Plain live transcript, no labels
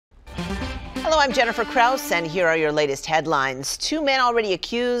Hello, I'm Jennifer Kraus, and here are your latest headlines. Two men already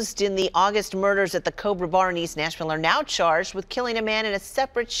accused in the August murders at the Cobra Bar in East Nashville are now charged with killing a man in a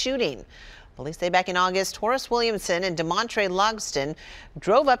separate shooting. Police say back in August, Horace Williamson and DeMontre Logston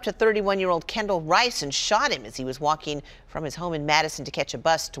drove up to 31-year-old Kendall Rice and shot him as he was walking from his home in Madison to catch a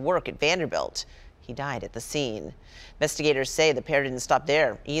bus to work at Vanderbilt. He died at the scene. Investigators say the pair didn't stop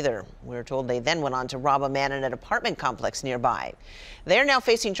there either. We're told they then went on to rob a man in an apartment complex nearby. They're now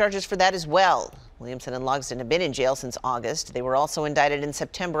facing charges for that as well. Williamson and Logston have been in jail since August. They were also indicted in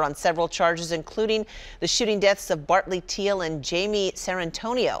September on several charges, including the shooting deaths of Bartley Teal and Jamie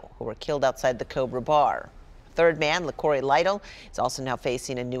Sarantonio, who were killed outside the Cobra Bar. Third man, LaCorey Lytle, is also now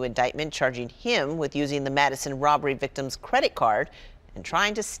facing a new indictment charging him with using the Madison robbery victim's credit card and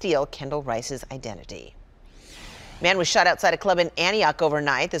trying to steal Kendall Rice's identity. A man was shot outside a club in Antioch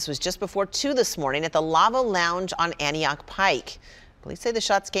overnight. This was just before 2 this morning at the Lava Lounge on Antioch Pike. Police say the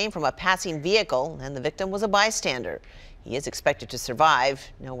shots came from a passing vehicle and the victim was a bystander. He is expected to survive.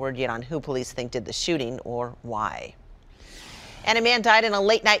 No word yet on who police think did the shooting or why. And a man died in a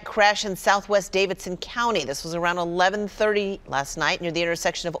late-night crash in southwest Davidson County. This was around 11:30 last night near the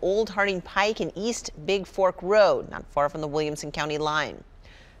intersection of Old Harding Pike and East Big Fork Road, not far from the Williamson County line.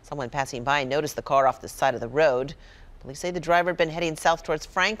 Someone passing by noticed the car off the side of the road. Police say the driver had been heading south towards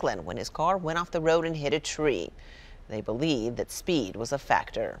Franklin when his car went off the road and hit a tree. They believe that speed was a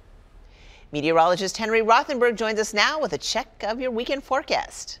factor. Meteorologist Henry Rothenberg joins us now with a check of your weekend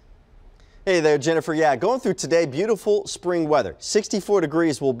forecast. Hey there, Jennifer. Yeah, going through today, beautiful spring weather. 64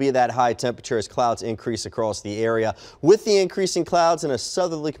 degrees will be that high temperature as clouds increase across the area. With the increasing clouds and a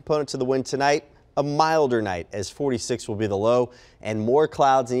southerly component to the wind tonight, a milder night as 46 will be the low, and more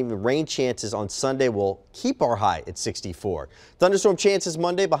clouds and even rain chances on Sunday will keep our high at 64. Thunderstorm chances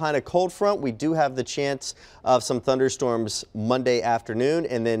Monday behind a cold front. We do have the chance of some thunderstorms Monday afternoon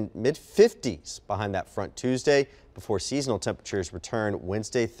and then mid-50s behind that front Tuesday before seasonal temperatures return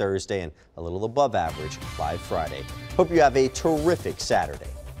Wednesday, Thursday, and a little above average by Friday. Hope you have a terrific Saturday.